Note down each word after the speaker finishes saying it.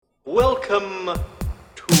Welcome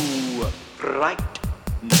to Fright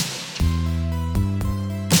Night.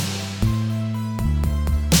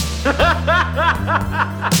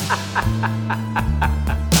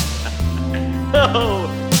 Oh,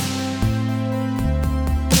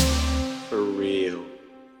 for real.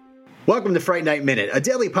 Welcome to Fright Night Minute, a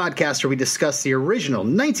daily podcast where we discuss the original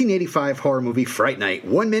 1985 horror movie Fright Night,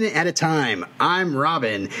 1 minute at a time. I'm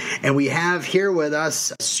Robin, and we have here with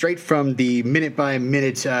us, straight from the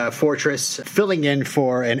minute-by-minute fortress, filling in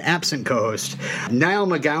for an absent co-host, Niall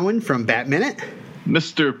McGowan from Bat Minute.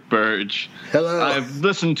 Mr. Burge. Hello. I've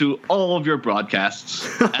listened to all of your broadcasts,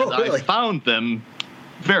 and really? I found them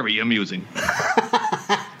very amusing.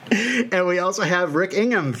 And we also have Rick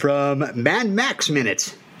Ingham from Mad Max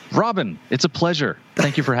Minute. Robin, it's a pleasure.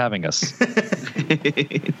 Thank you for having us.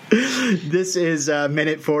 This is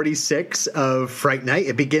minute 46 of Fright Night.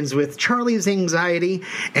 It begins with Charlie's anxiety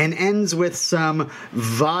and ends with some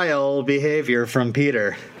vile behavior from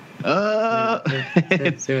Peter. See what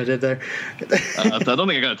I did there? I don't think I'm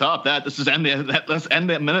going to top that. Let's end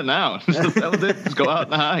that minute now. That was it. Let's go out in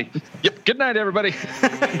the high. Yep. Good night, everybody.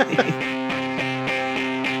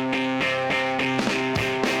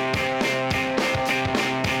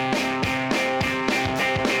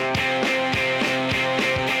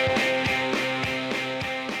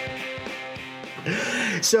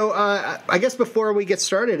 So I guess before we get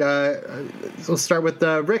started, we'll start with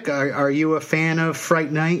Rick. Are you a fan of Fright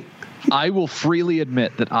Night? I will freely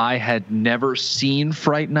admit that I had never seen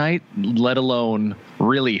Fright Night, let alone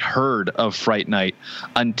really heard of Fright Night,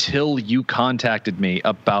 until you contacted me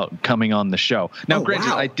about coming on the show. Now, granted,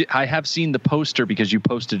 wow. I have seen the poster because you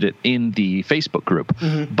posted it in the Facebook group.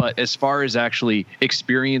 Mm-hmm. But as far as actually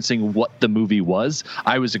experiencing what the movie was,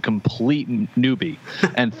 I was a complete newbie.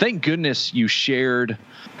 And thank goodness you shared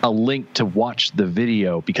a link to watch the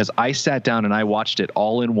video, because I sat down and I watched it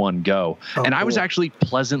all in one go. And I was actually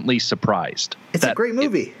pleasantly surprised. It's a great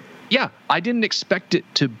movie. I didn't expect it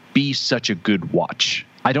to be such a good watch.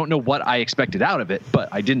 I don't know what I expected out of it, but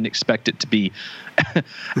I didn't expect it to be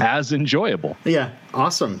as enjoyable. Yeah,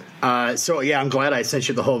 awesome. So I'm glad I sent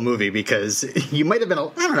you the whole movie, because you might have been, I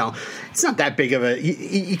don't know, it's not that big of a,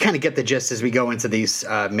 you kind of get the gist as we go into these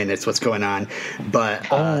minutes, what's going on. But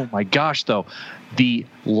oh my gosh, though. The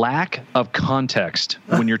lack of context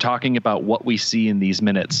when you're talking about what we see in these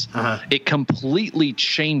minutes, it completely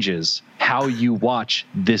changes how you watch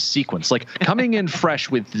this sequence. Like, coming in fresh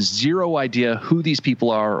with zero idea who these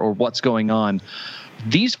people are or what's going on,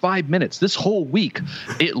 these 5 minutes, this whole week,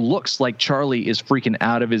 it looks like Charlie is freaking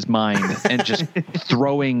out of his mind and just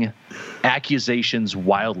throwing accusations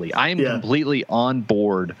wildly. I am completely on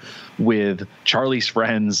board with Charlie's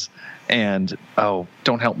friends and,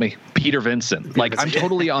 don't help me, Peter Vincent. Like, I'm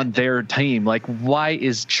totally on their team. Like, why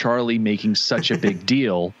is Charlie making such a big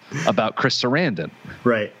deal about Chris Sarandon?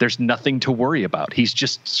 Right. There's nothing to worry about. He's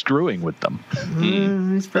just screwing with them.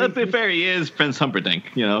 To be fair, he is Prince Humperdinck.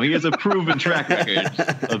 You know, he has a proven track record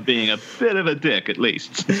of being a bit of a dick, at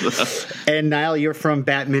least. So. And Niall, you're from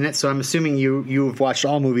Bat Minute, so I'm assuming you've watched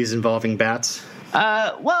all movies involving bats.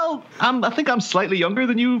 I think I'm slightly younger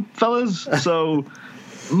than you fellas, so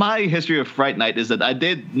my history of Fright Night is that I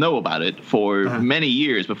did know about it for many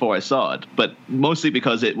years before I saw it, but mostly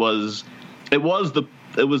because it was the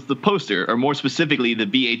poster, or more specifically the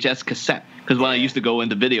VHS cassette. Because when I used to go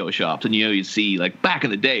into video shops, and you'd see, like, back in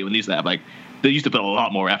the day when they used to have, like, they used to put a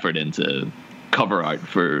lot more effort into cover art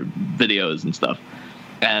for videos and stuff.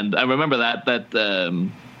 And I remember that the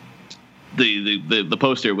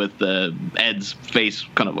poster with Ed's face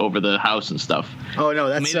kind of over the house and stuff. Oh no,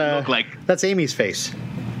 that's that's Amy's face.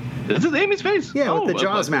 Is it Amy's face? Yeah, with the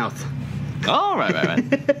Jaws mouth. Oh, right.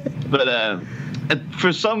 But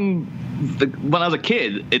for when I was a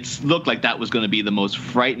kid, it looked like that was going to be the most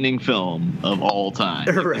frightening film of all time.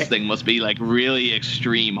 Like, right. This thing must be like really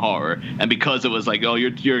extreme horror. And because it was like, oh,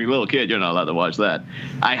 you're a little kid, you're not allowed to watch that,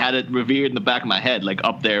 I had it revered in the back of my head, like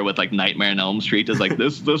up there with like Nightmare on Elm Street. It's like,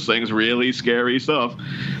 this thing's really scary stuff.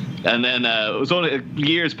 And then it was only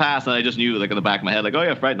years passed, and I just knew, like, in the back of my head, like, oh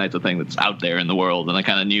yeah, Fright Night's a thing that's out there in the world. And I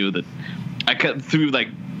kind of knew that I cut through, like,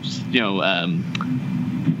 you know,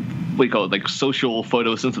 what do you call it, like social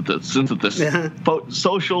photosynthesis.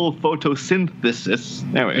 Social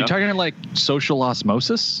photosynthesis. There we go. Are you talking like social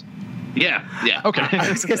osmosis? Yeah. Okay.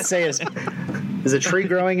 I was gonna say, is a tree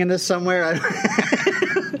growing in this somewhere?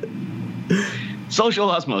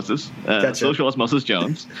 Social Osmosis, Social Osmosis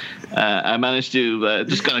Jones. I managed to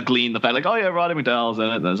just kind of glean the fact, like, oh yeah, Roddy McDowall's in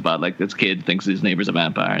it. And it's about like this kid thinks his neighbor's a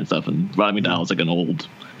vampire and stuff, and Roddy McDowall's like an old,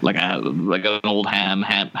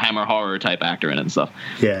 hammer horror type actor in it and stuff.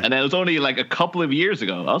 Yeah. And then it was only like a couple of years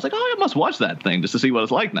ago. I was like, oh, I must watch that thing just to see what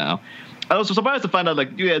it's like now. I was surprised to find out,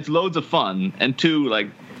 like, yeah, it's loads of fun, and two, like,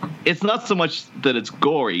 it's not so much that it's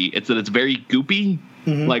gory, it's that it's very goopy.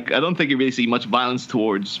 Mm-hmm. Like, I don't think you really see much violence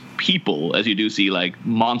towards people as you do see, like,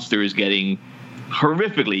 monsters getting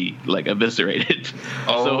horrifically, like, eviscerated.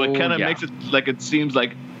 Oh, so it kind of makes it, like, it seems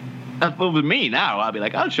like, well, with me now, I'll be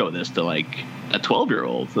like, I'll show this to, like, a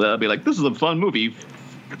 12-year-old. So I'll be like, this is a fun movie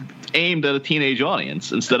aimed at a teenage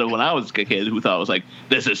audience, instead of when I was a kid who thought it was like,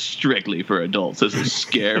 this is strictly for adults. This is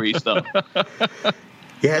scary stuff.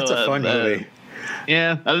 Yeah, it's a fun movie.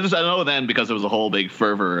 Yeah, I know then, because there was a whole big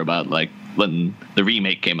fervor about, like, when the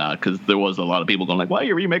remake came out, because there was a lot of people going like, why are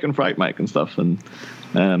you remaking Fright Night and stuff? And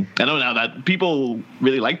I know now that people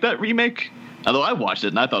really like that remake, although I watched it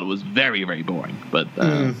and I thought it was very, very boring. But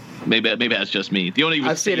maybe that's just me. The only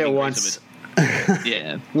I've seen it once.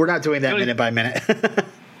 Yeah, we're not doing that minute by minute.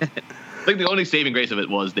 I think the only saving grace of it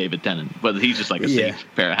was David Tennant, but he's just like a safe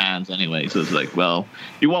pair of hands anyway. So it's like, well,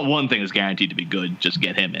 you want one thing that's guaranteed to be good, just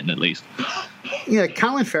get him in at least. Yeah,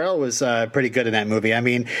 Colin Farrell was pretty good in that movie. I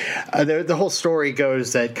mean, the whole story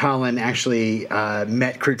goes that Colin actually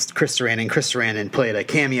met Chris Sarandon. Chris Sarandon played a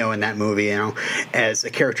cameo in that movie, as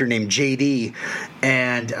a character named JD.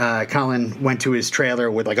 And Colin went to his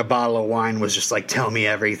trailer with like a bottle of wine, was just like, tell me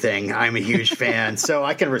everything. I'm a huge fan. So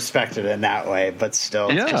I can respect it in that way, but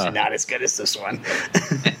still, it's just not as good as this one.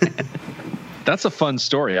 That's a fun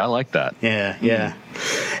story. I like that. Yeah.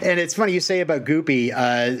 And it's funny you say about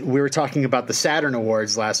Goopy. We were talking about the Saturn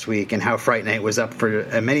Awards last week and how Fright Night was up for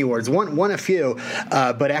many awards. Won a few,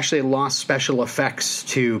 but actually lost special effects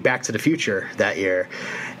to Back to the Future that year.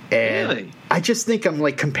 And really? I just think I'm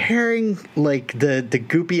like comparing like the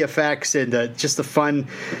Goopy effects and just the fun.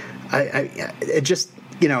 It just.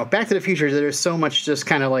 Back to the Future, there's so much just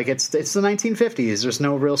kind of like it's the 1950s. There's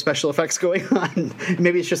no real special effects going on.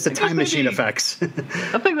 Maybe it's just the time machine effects.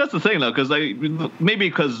 I think that's the thing, though, because maybe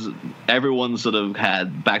because everyone sort of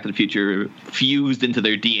had Back to the Future fused into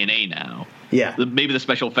their DNA now. Yeah. Maybe the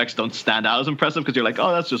special effects don't stand out as impressive because you're like,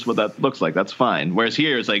 oh, that's just what that looks like. That's fine. Whereas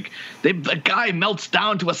here, it's like the guy melts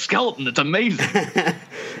down to a skeleton. It's amazing.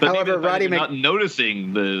 But however, Roddy not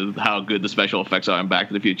noticing how good the special effects are in Back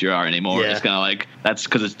to the Future are anymore. Yeah. It's kind of like that's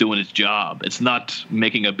because it's doing its job. It's not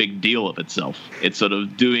making a big deal of itself. It's sort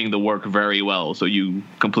of doing the work very well, so you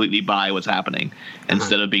completely buy what's happening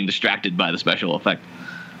instead of being distracted by the special effect.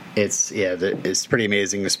 It's pretty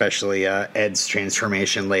amazing, especially Ed's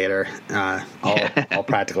transformation later. All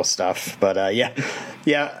practical stuff, but Roddy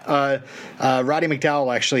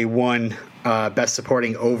McDowall actually won Best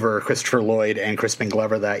Supporting over Christopher Lloyd and Crispin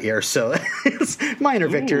Glover that year, so it's minor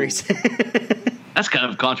victories. That's kind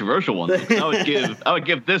of a controversial one. I would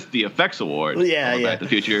give this the effects award. Back to the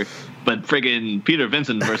Future, but friggin' Peter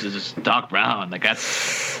Vincent versus Doc Brown, like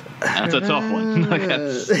that's a tough one.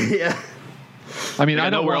 Yeah. I mean, I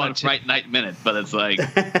know we're on Fright Night Minute, but it's like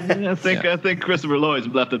I think Christopher Lloyd's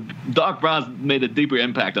left Doc Brown's made a deeper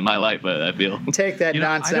impact on my life. I feel. Take that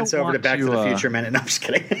nonsense over to Back to the Future Minute. No, I'm just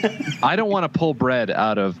kidding. I don't want to pull bread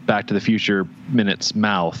out of Back to the Future Minute's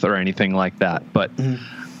mouth or anything like that, but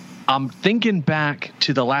I'm thinking back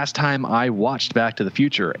to the last time I watched Back to the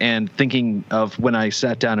Future and thinking of when I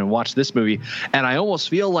sat down and watched this movie, and I almost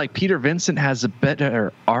feel like Peter Vincent has a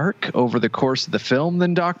better arc over the course of the film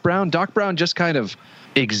than Doc Brown. Doc Brown just kind of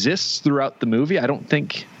exists throughout the movie. I don't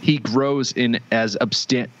think he grows in as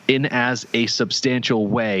a substantial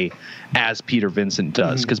way as Peter Vincent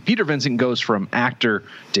does, because Peter Vincent goes from actor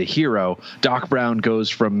to hero. Doc Brown goes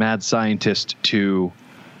from mad scientist to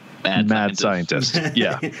mad scientist.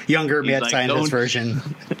 Yeah. Younger mad scientist version.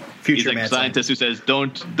 Future he's like mad scientist who says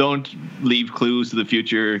don't leave clues to the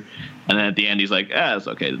future, and then at the end he's like, it's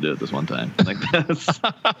okay to do it this one time. Like that's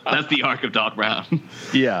the arc of Doc Brown.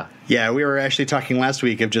 Yeah, we were actually talking last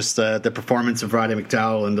week of just the performance of Roddy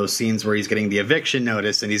McDowall and those scenes where he's getting the eviction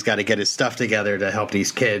notice and he's got to get his stuff together to help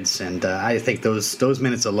these kids, and I think those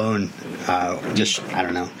minutes alone just I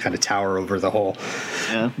don't know, kind of tower over the whole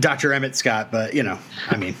Dr. Emmett Scott. But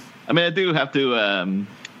I do have to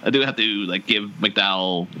I do have to like give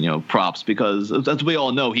McDowell, props because as we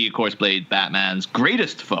all know, he of course played Batman's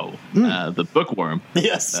greatest foe, the Bookworm.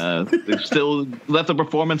 Yes. They've still left a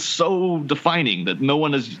performance so defining that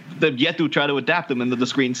they've yet to try to adapt him into the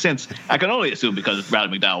screen since. I can only assume because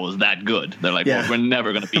Roddy McDowell was that good. They're like, well, we're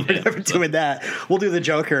never going to beat him. We're never doing that. We'll do the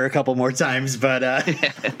Joker a couple more times, but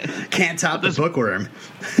can't top the Bookworm.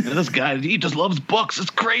 And this guy, he just loves books. It's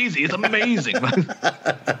crazy. It's amazing.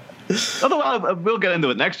 Although we'll get into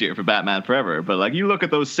it next year for Batman Forever, but like you look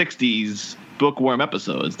at those 60s Bookworm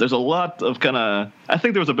episodes, there's a lot of I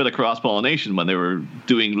think there was a bit of cross-pollination when they were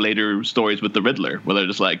doing later stories with the Riddler, where they're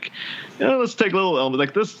just like, let's take a little,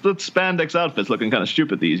 like this spandex outfit's looking kind of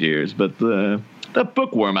stupid these years, but that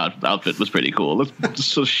Bookworm outfit was pretty cool. Let's just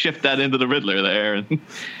sort of shift that into the Riddler there.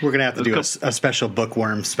 We're going to have to do a special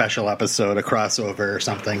Bookworm special episode, a crossover or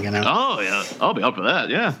something, Oh, yeah. I'll be up for that,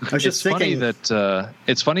 yeah. I was just thinking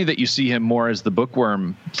it's funny that you see him more as the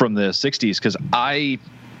Bookworm from the 60s, because I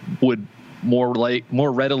would more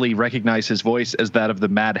readily recognize his voice as that of the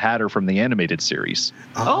Mad Hatter from the animated series.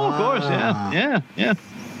 Oh, of course, yeah.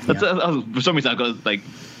 That's, for some reason, I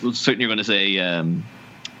was certain you're going to say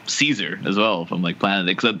Caesar as well from like Planet of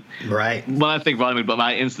the Apes. Right. When I think Rodney, but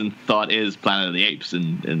my instant thought is Planet of the Apes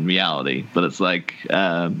in reality. But it's like,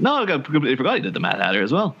 no, I completely forgot he did the Mad Hatter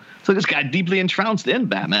as well. So this guy deeply entranced in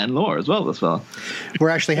Batman lore as well, this fellow. We're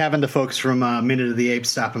actually having the folks from Minute of the Apes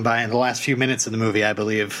stopping by in the last few minutes of the movie, I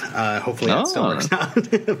believe. Hopefully that still works out.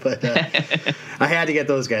 But I had to get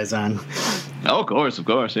those guys on. Oh, of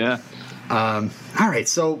course, yeah. All right,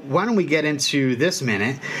 so why don't we get into this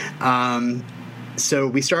minute? So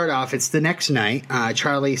we start off, it's the next night.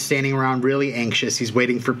 Charlie's standing around really anxious. He's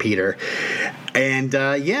waiting for Peter. And,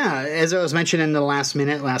 as I was mentioning in the last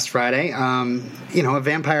minute, last Friday, a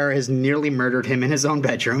vampire has nearly murdered him in his own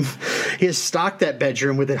bedroom. He has stocked that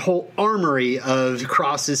bedroom with a whole armory of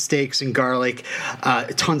crosses, stakes, and garlic.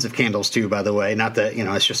 Tons of candles, too, by the way. Not that,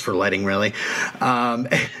 it's just for lighting, really.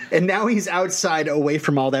 And now he's outside, away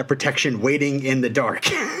from all that protection, waiting in the dark.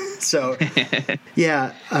 So,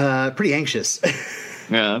 pretty anxious.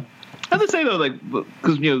 Yeah. I have to say, though,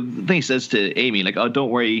 because, the thing he says to Amy, like, oh, don't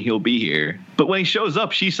worry, he'll be here. But when he shows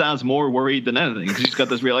up, she sounds more worried than anything. Because she's got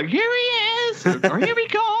this real, like, here he is, or here he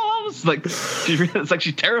comes. Like, it's like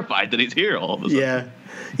she's terrified that he's here all of a sudden.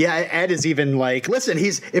 Yeah, Ed is even like, listen,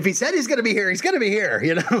 if he said he's going to be here, he's going to be here,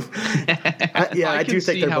 I do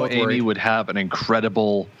think they're both worried. Amy would have an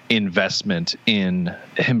incredible investment in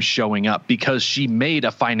him showing up because she made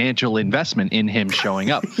a financial investment in him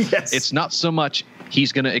showing up. Yes. It's not so much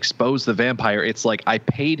he's going to expose the vampire. It's like, I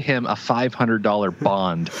paid him a $500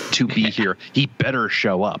 bond to be here. He better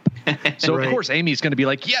show up. So, Right. Of course, Amy's going to be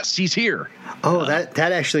like, yes, he's here. Oh, that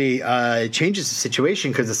actually changes the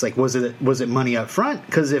situation because it's like, was it money up front?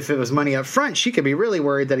 Because if it was money up front, she could be really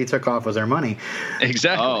worried that he took off with her money.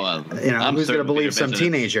 Exactly. Oh, who's going to believe some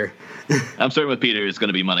teenager? I'm certain with Peter, it's going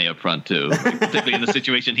to be money up front, too. Particularly in the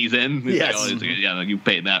situation he's in. Yes. Like, you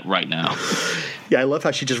pay that right now. Yeah, I love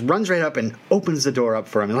how she just runs right up and opens the door up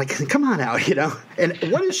for him. And like, come on out, And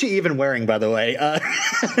what is she even wearing, by the way?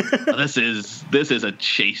 This is a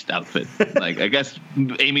chaste outfit. Like, I guess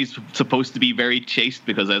Amy's supposed to be very chaste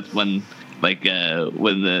because that's when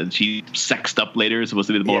she sexed up later is supposed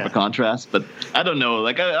to be more of a contrast. But I don't know.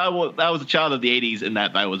 Like, I was a child of the 80s in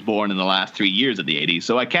that I was born in the last 3 years of the 80s.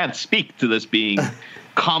 So I can't speak to this being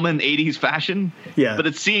common 80s fashion. Yeah. But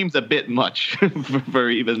it seems a bit much for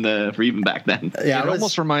even back then. Yeah, it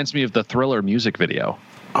almost reminds me of the Thriller music video.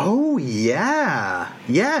 Oh yeah.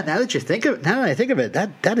 Now that I think of it,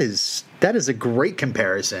 that is a great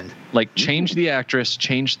comparison. Like, change the actress,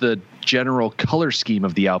 change the general color scheme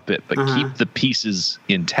of the outfit, but keep the pieces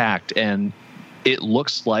intact, and it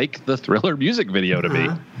looks like the Thriller music video to me.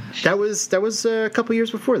 That was a couple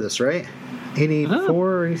years before this, right?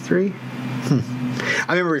 84, 83? I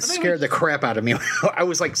remember it scared the crap out of me. I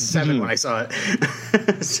was like 7 when I saw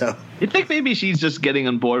it. So you think maybe she's just getting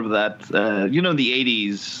on board with that? In the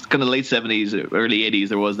 80s, kind of late 70s, early 80s,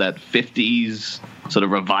 there was that 50s sort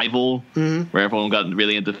of revival where everyone got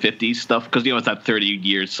really into 50s stuff. Because, it's that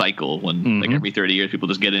 30-year cycle when like every 30 years people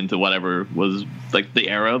just get into whatever was like the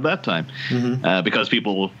era of that time. Because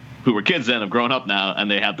people who were kids then have grown up now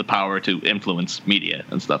and they have the power to influence media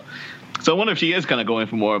and stuff. So I wonder if she is kind of going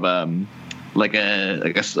for more of a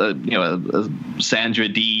Sandra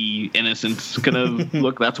Dee innocent kind of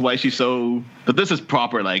look. That's why she's so. But this is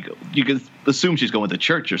proper. Like, you could assume she's going to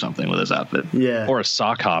church or something with this outfit. Yeah, or a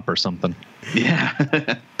sock hop or something.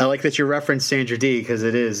 Yeah, I like that you referenced Sandra Dee because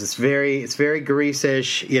it's very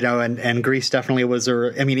Grease-ish, and Grease definitely was.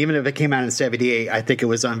 Even if it came out in '78, I think it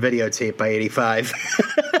was on videotape by '85.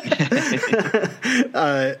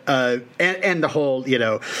 And the whole,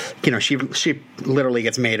 she literally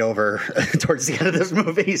gets made over towards the end of this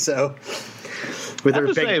movie. So with I her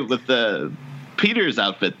have to say, with the Peter's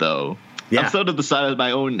outfit though, Yeah. I'm sort of decided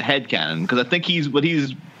my own headcanon, because I think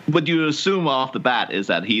what you assume off the bat is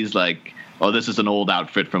that he's like, oh, this is an old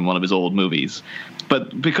outfit from one of his old movies.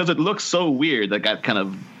 But because it looks so weird, that kind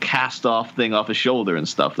of cast off thing off his shoulder and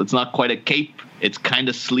stuff, it's not quite a cape, it's kind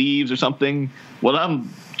of sleeves or something. What I'm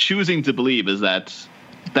choosing to believe is that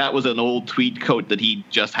was an old tweed coat that he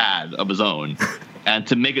just had of his own. And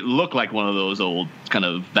to make it look like one of those old kind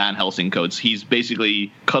of Van Helsing coats, he's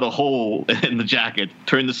basically cut a hole in the jacket,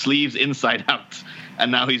 turned the sleeves inside out,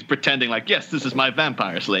 and now he's pretending like, yes, this is my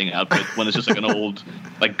vampire slaying outfit, when it's just like an old,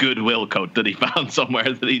 like, Goodwill coat that he found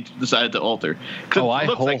somewhere that he decided to alter. Oh, I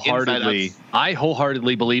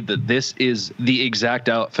wholeheartedly believe that this is the exact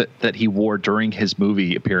outfit that he wore during his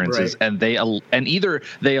movie appearances, Right. and either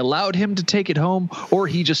they allowed him to take it home, or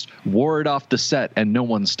he just wore it off the set and no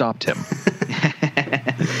one stopped him.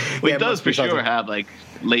 Well, Yeah, he does most for people sure do. have, like,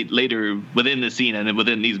 later within the scene and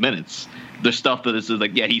within these minutes, there's stuff that is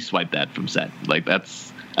like, yeah, he swiped that from set. Like,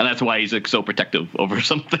 that's why he's like so protective over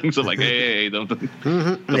some things. So like, hey, don't be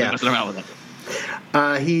messing around with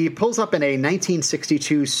that. He pulls up in a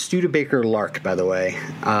 1962 Studebaker Lark, by the way,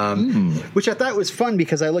 which I thought was fun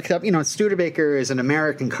because I looked up, Studebaker is an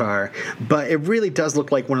American car, but it really does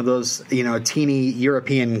look like one of those, teeny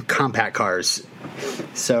European compact cars.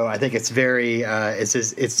 So I think it's very,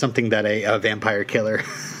 it's something that a vampire killer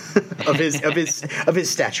of his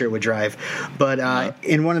stature would drive. But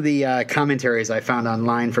in one of the commentaries I found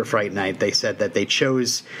online for Fright Night, they said that they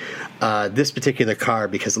chose this particular car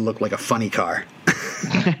because it looked like a funny car.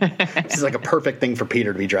 This is like a perfect thing for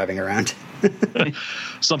Peter to be driving around.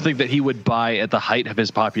 Something that he would buy at the height of his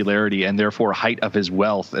popularity and therefore height of his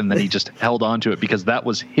wealth, and then he just held on to it because that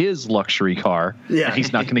was his luxury car. Yeah. And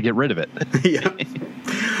he's not going to get rid of it. Yeah,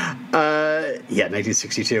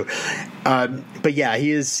 1962. But yeah,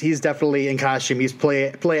 he's definitely in costume. He's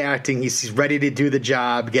play acting. He's ready to do the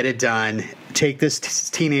job, get it done, take this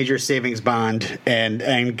teenager savings bond, and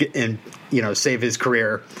save his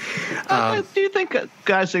career. Do you think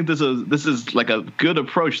guys think this is like a good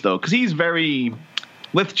approach though? Because he's very,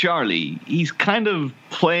 with Charlie, he's kind of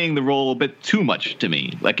playing the role a bit too much to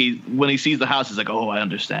me. Like, when he sees the house, he's like, oh, I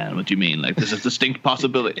understand what you mean. Like, this is a distinct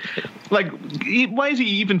possibility. Like, why is he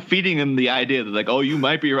even feeding him the idea that, like, oh, you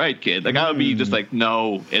might be right, kid? Like, I would be just like,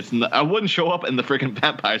 no, it's not. I wouldn't show up in the freaking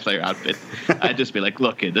Vampire Slayer outfit. I'd just be like,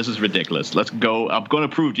 look, kid, this is ridiculous. Let's go. I'm going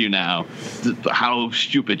to prove to you now how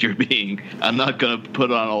stupid you're being. I'm not going to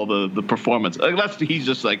put on all the performance. Like, he's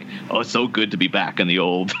just like, oh, it's so good to be back in the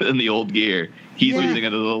old gear. He's using it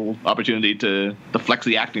as a little opportunity to flex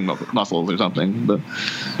the acting muscles or something. But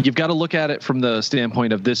You've got to look at it from the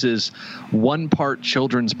standpoint of this is one part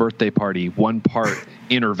children's birthday party, one part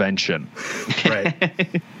intervention.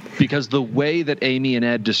 Right. Because the way that Amy and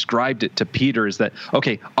Ed described it to Peter is that,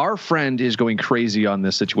 okay, our friend is going crazy on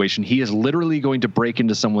this situation. He is literally going to break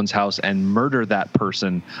into someone's house and murder that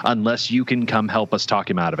person unless you can come help us talk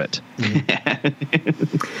him out of it.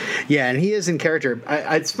 Yeah, and he is in character.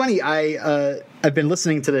 It's funny. I've been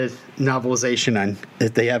listening to the novelization on.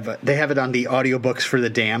 They have it on the audiobooks for the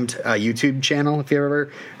Damned YouTube channel. If you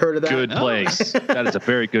ever heard of that, Good place. That is a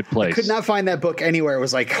very good place. Could not find that book anywhere. It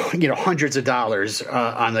was like hundreds of dollars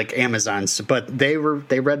on like Amazon. But they read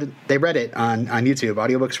it on YouTube.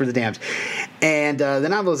 Audiobooks for the Damned, and the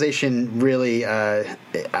novelization really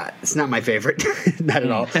it's not my favorite, not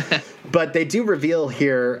at all. But they do reveal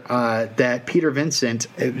here that Peter Vincent,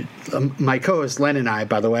 my co-host Len and I,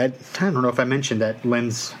 by the way, I don't know if I mentioned that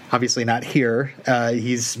Len's obviously not here.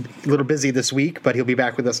 He's a little busy this week, but he'll be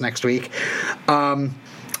back with us next week.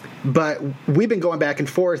 But we've been going back and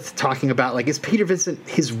forth talking about, like, is Peter Vincent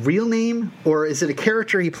his real name, or is it a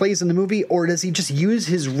character he plays in the movie, or does he just use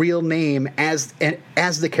his real name as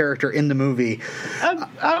the character in the movie?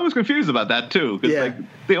 I was confused about that too, because like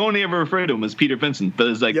they only ever refer to him as Peter Vincent, but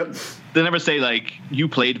it's like they never say like you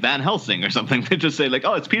played Van Helsing or something. They just say like,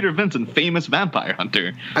 oh, it's Peter Vincent, famous vampire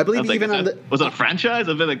hunter. I believe was even was it a franchise?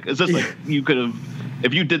 I feel like is this like you could have.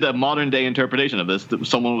 If you did a modern day interpretation of this,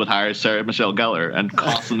 someone would hire Sarah Michelle Gellar and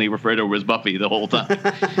constantly refer to her as Buffy the whole time.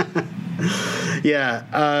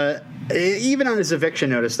 Yeah. Even on his eviction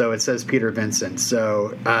notice, though, it says Peter Vincent.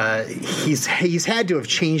 So he's had to have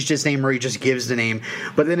changed his name, or he just gives the name.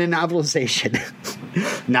 But then in novelization,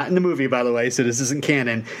 not in the movie, by the way, so this isn't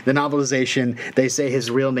canon. The novelization, they say his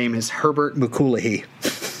real name is Herbert McCooley.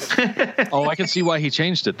 Oh, I can see why he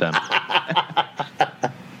changed it then.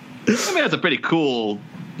 I mean, that's a pretty cool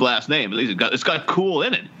last name. At least it's got cool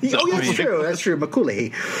in it. So, oh, yeah, that's true. That's true.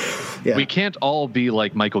 Macaulay. Yeah. We can't all be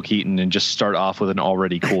like Michael Keaton and just start off with an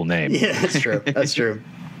already cool name. Yeah, that's true. That's true.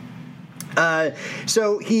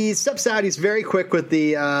 So he steps out. He's very quick with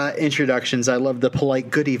the introductions. I love the polite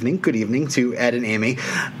good evening to Ed and Amy.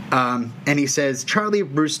 And he says, Charlie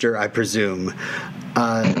Brewster, I presume,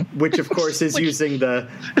 which, of course, is using the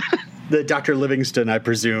Dr. Livingston, I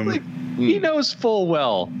presume. He knows full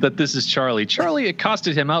well that this is Charlie. Charlie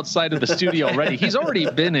accosted him outside of the studio already. He's already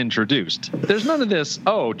been introduced. There's none of this,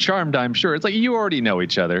 oh, charmed, I'm sure. It's like, you already know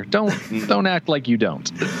each other. Don't act like you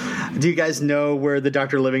don't. Do you guys know where the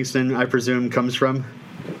Dr. Livingston, I presume, comes from?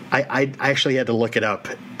 I actually had to look it up.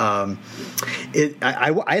 I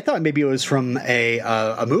thought maybe it was from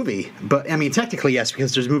a movie, but I mean, technically, yes,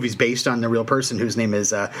 because there's movies based on the real person whose name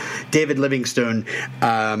is David Livingstone.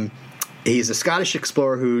 He's a Scottish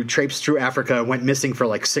explorer who traipsed through Africa, went missing for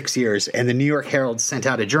like 6 years, and the New York Herald sent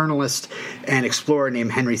out a journalist and explorer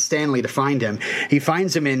named Henry Stanley to find him. He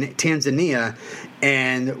finds him in Tanzania,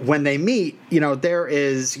 and when they meet, there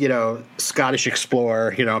is, Scottish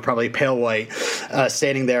explorer, probably pale white,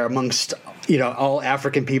 standing there amongst all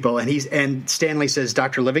African people, and Stanley says,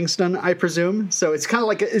 Dr. Livingston, I presume. So it's kind of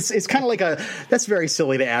like it's kind of like that's very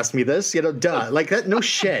silly to ask me this, duh, like that, no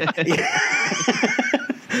shit.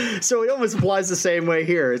 So it almost applies the same way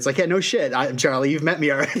here. It's like, yeah, no shit, I'm Charlie. You've met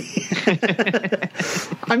me already.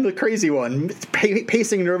 I'm the crazy one,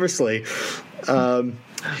 pacing nervously.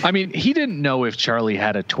 I mean, he didn't know if Charlie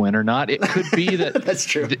had a twin or not. It could be that that's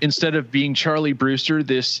true. Instead of being Charlie Brewster,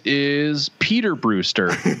 this is Peter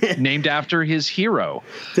Brewster, named after his hero.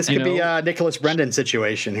 This could be a Nicholas Brendan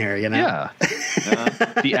situation here, Yeah.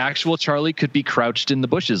 The actual Charlie could be crouched in the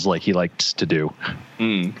bushes like he likes to do.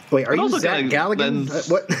 Wait, are you Zach Galligan?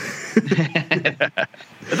 What?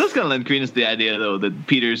 It does kind of lend credence to the idea, though, that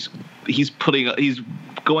he's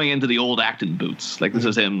going into the old acting boots. Like, this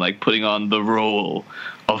is him, like, putting on the role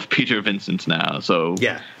of Peter Vincent now. So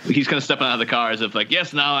yeah, he's kind of stepping out of the car as if, like,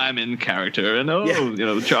 yes, now I'm in character. And,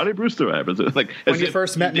 Charlie Brewster, I presume. Like, when you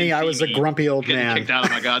first met me, I was a grumpy old man. Kicked out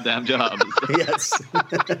of my goddamn job. Yes.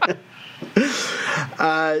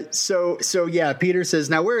 So yeah, Peter says,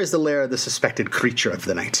 now where is the lair of the suspected creature of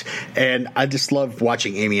the night? And I just love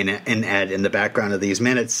watching Amy and Ed in the background of these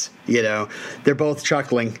minutes. They're both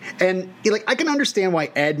chuckling, and I can understand why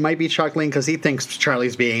Ed might be chuckling, because he thinks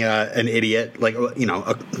Charlie's being an idiot, like, a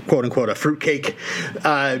quote unquote a fruitcake.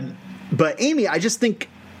 But Amy, I just think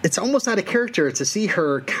it's almost out of character to see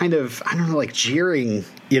her kind of, I don't know, like jeering,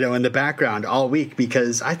 in the background all week,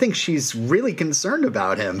 because I think she's really concerned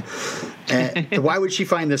about him. And why would she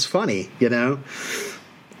find this funny,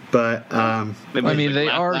 But they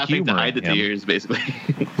are laughing to hide the tears, basically.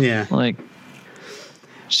 Yeah, like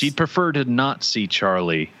she'd prefer to not see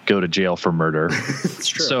Charlie go to jail for murder. It's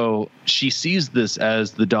true. So she sees this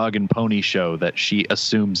as the dog and pony show that she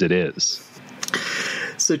assumes it is.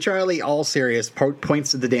 So Charlie, all serious,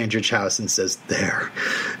 points to the Dandridge house and says, there.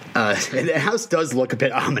 And the house does look a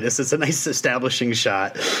bit ominous. It's a nice establishing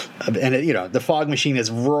shot. And, the fog machine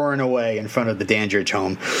is roaring away in front of the Dandridge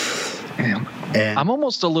home. And I'm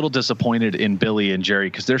almost a little disappointed in Billy and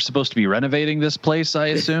Jerry, because they're supposed to be renovating this place, I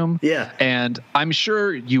assume. Yeah. And I'm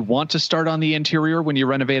sure you want to start on the interior when you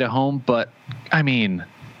renovate a home, but, I mean,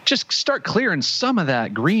 just start clearing some of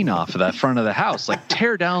that green off of that front of the house. Like,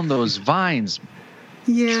 tear down those vines.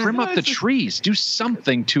 Yeah, trim up the trees. Do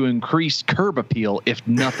something to increase curb appeal, if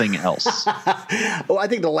nothing else. Well, I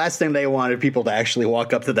think the last thing they wanted people to actually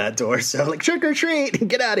walk up to that door. So, like, trick or treat,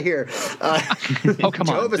 get out of here. Oh, come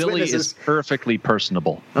on. Billy is perfectly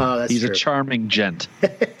personable. Oh, that's He's true. A charming gent.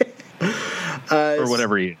 Or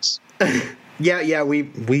whatever he is. Yeah,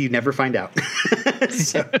 we never find out.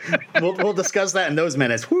 So we'll discuss that in those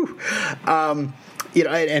minutes. Whew.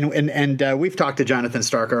 And we've talked to Jonathan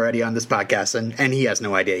Stark already on this podcast, and he has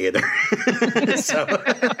no idea either.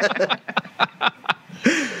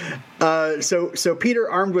 So Peter,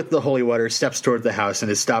 armed with the holy water, steps toward the house and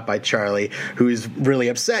is stopped by Charlie, who's really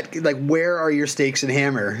upset. Like, where are your stakes and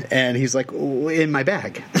hammer? And he's like, in my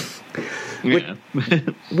bag. Yeah.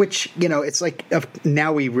 Which, it's like,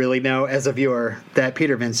 now we really know as a viewer that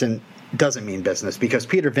Peter Vincent doesn't mean business, because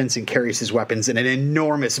Peter Vincent carries his weapons in an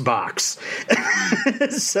enormous box.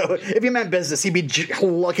 So if he meant business, he'd be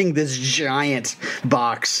lugging this giant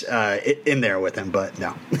box in there with him, but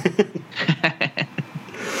no.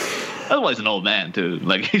 Otherwise, an old man, too.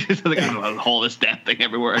 Like, he's just like, I'm going to haul this damn thing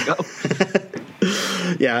everywhere I go.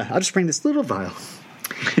 Yeah, I'll just bring this little vial.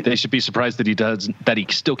 They should be surprised that he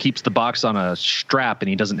still keeps the box on a strap and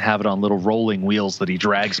he doesn't have it on little rolling wheels that he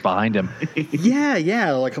drags behind him. Yeah,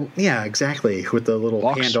 exactly, with the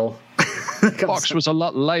little handle. Fox was a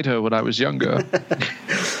lot lighter when I was younger.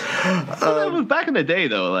 Back in the day,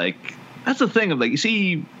 though, like that's the thing of like you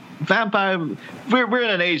see vampire. We're in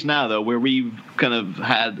an age now though where we've kind of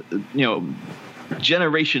had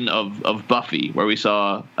generation of Buffy where we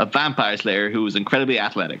saw a vampire slayer who was incredibly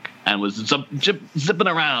athletic and was zipping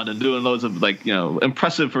around and doing loads of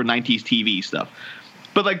impressive for 90s TV stuff.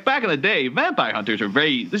 But like back in the day, vampire hunters are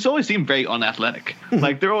this always seemed very unathletic.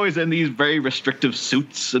 Like they're always in these very restrictive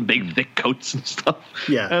suits and big thick coats and stuff.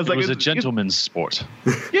 Yeah. And it was a gentleman's sport.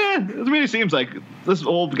 Yeah, it really seems like this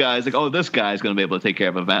old guy's like, oh, this guy's going to be able to take care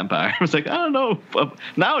of a vampire. It's like, I don't know.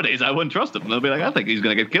 Nowadays, I wouldn't trust him. They'll be like, I think he's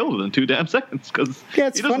going to get killed within 2 damn seconds because he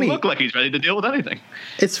doesn't look like he's ready to deal with anything.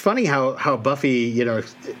 It's funny how Buffy,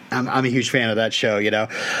 I'm a huge fan of that show,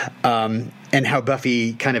 and how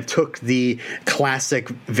Buffy kind of took the classic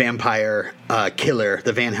vampire killer,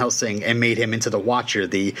 the Van Helsing, and made him into the Watcher,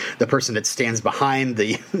 the person that stands behind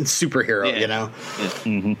the superhero, Yeah.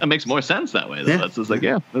 Mm-hmm. It makes more sense that way. Though. Yeah. It's just like,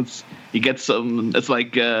 you get some. It's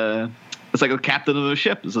like a captain of a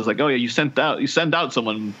ship. It's just like, oh yeah, you send out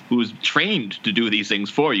someone who's trained to do these things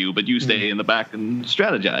for you, but you stay in the back and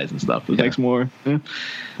strategize and stuff. It makes more. Yeah.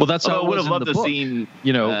 Well, that's how I would have loved to seen.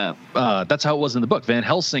 That's how it was in the book. Van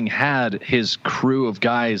Helsing had his crew of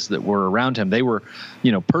guys that were around him. They were,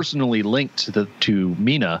 personally linked to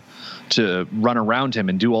Mina to run around him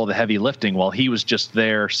and do all the heavy lifting while he was just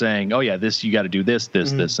there saying, oh yeah, this, you got to do this,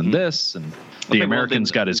 this, this, and this. And the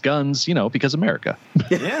Americans got his guns, because America.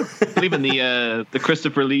 Yeah. Even the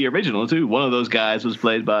Christopher Lee original too. One of those guys was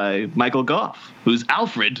played by Michael Gough, who's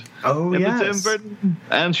Alfred in the Tim Burton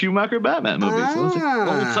and Schumacher Batman movies. So it's like,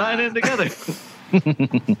 we'll sign in together.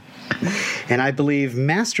 And I believe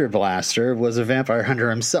Master Blaster was a vampire hunter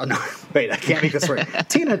himself. No, wait, I can't make this work.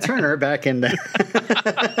 Tina Turner back in the...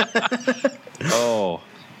 Oh,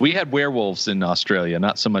 we had werewolves in Australia,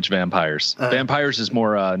 not so much vampires. Vampires is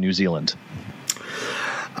more New Zealand.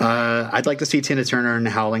 I'd like to see Tina Turner in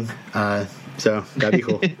Howling, so that'd be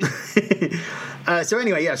cool. So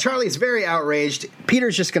anyway, Charlie's very outraged.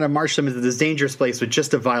 Peter's just going to march them into this dangerous place with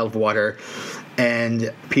just a vial of water.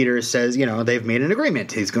 And Peter says, they've made an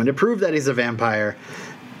agreement. He's going to prove that he's a vampire.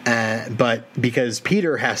 But because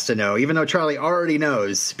Peter has to know, even though Charlie already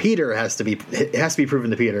knows, it has to be proven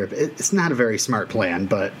to Peter. It's not a very smart plan,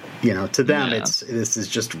 but to them, this is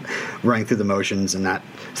just running through the motions and not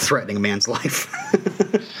threatening a man's life.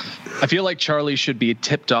 I feel like Charlie should be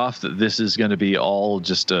tipped off that this is going to be all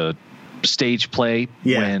just a stage play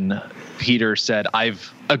when Peter said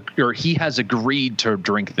he has agreed to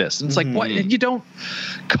drink this. And it's like, what? You don't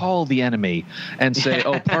call the enemy and say,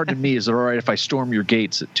 oh, pardon me, is it all right if I storm your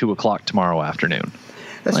gates at 2:00 tomorrow afternoon?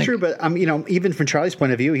 That's true, but even from Charlie's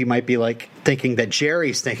point of view, he might be like thinking that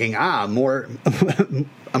Jerry's thinking, more.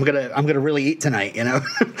 I'm gonna really eat tonight,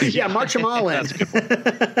 Yeah, march them all in.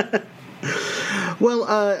 Well,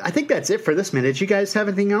 I think that's it for this minute. You guys have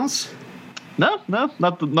anything else? No,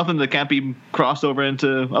 nothing that can't be crossed over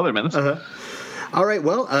into other minutes. All right,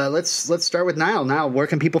 well, let's start with Niall. Niall, where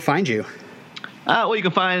can people find you? Well, you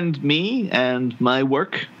can find me and my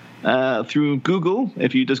work through Google.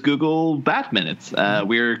 If you just Google Bat Minutes,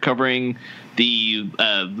 we're covering the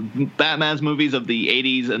Batman's movies of the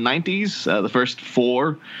 80s and 90s, the first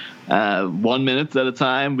 4, 1 minute at a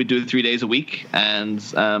time. We do it 3 days a week, and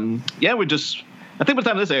I think by the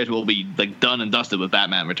time this airs, we'll be like done and dusted with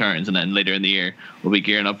Batman Returns, and then later in the year, we'll be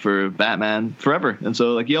gearing up for Batman Forever. And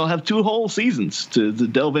so, you'll have 2 whole seasons to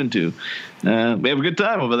delve into. We have a good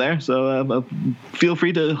time over there, so feel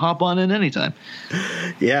free to hop on in anytime.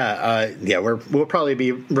 We'll probably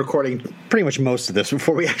be recording pretty much most of this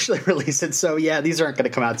before we actually release it. So these aren't going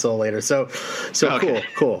to come out till later. So okay.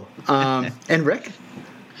 Cool. And Rick?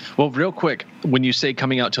 Well, real quick, when you say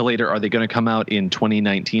coming out till later, are they going to come out in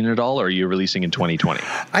 2019 at all, or are you releasing in 2020?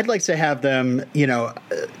 I'd like to have them,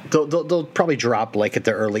 they'll probably drop at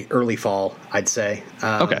the early fall, I'd say.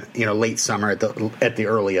 Okay. Late summer at the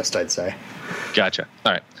earliest, I'd say. Gotcha.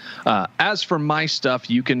 All right. As for my stuff,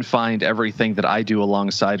 you can find everything that I do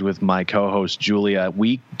alongside with my co-host Julia.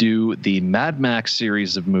 We do the Mad Max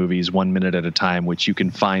series of movies 1 minute at a time, which you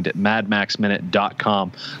can find at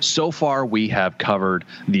madmaxminute.com. So far, we have covered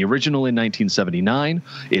the original in 1979,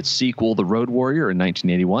 its sequel, The Road Warrior, in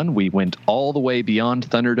 1981. We went all the way beyond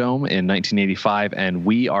Thunderdome in 1985, and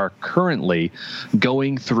we are currently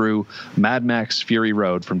going through Mad Max Fury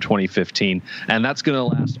Road from 2015, and that's going to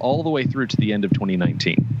last all the way through to the end of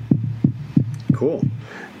 2019. Cool.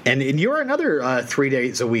 And you're another 3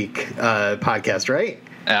 days a week podcast, right?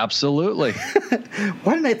 Absolutely.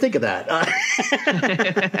 Why didn't I think of that?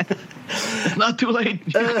 It's not too late.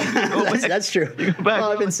 That's true.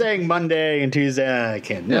 Well, I've been saying Monday and Tuesday. I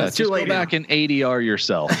can't. Yeah, it's too just late go back and ADR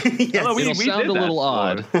yourself. Yes. Oh, It'll sound a little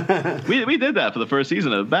odd. We did that for the first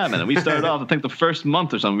season of Batman, and we started off, I think the first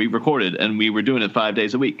month or something, we recorded, and we were doing it 5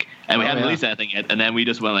 days a week, and we hadn't released anything yet, and then we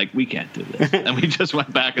just went like, we can't do this, and we just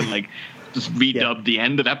went back and like just redubbed the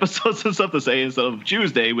end of episodes and stuff to say, instead of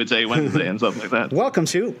Tuesday, we'd say Wednesday and stuff like that. Welcome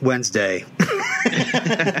to Wednesday.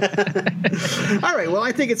 All right, well,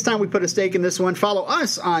 I think it's time we put a stake in this one. Follow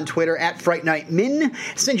us on Twitter at FrightNightMin.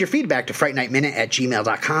 Send your feedback to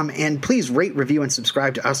FrightNightMinute@gmail.com, and please rate, review, and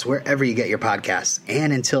subscribe to us wherever you get your podcasts.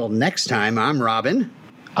 And until next time, I'm Robin.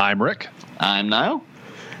 I'm Rick. I'm Niall.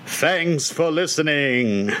 Thanks for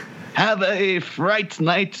listening. Have a fright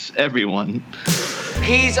night, everyone.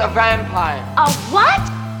 He's a vampire. A what?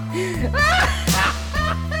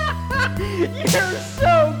 You're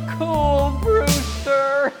so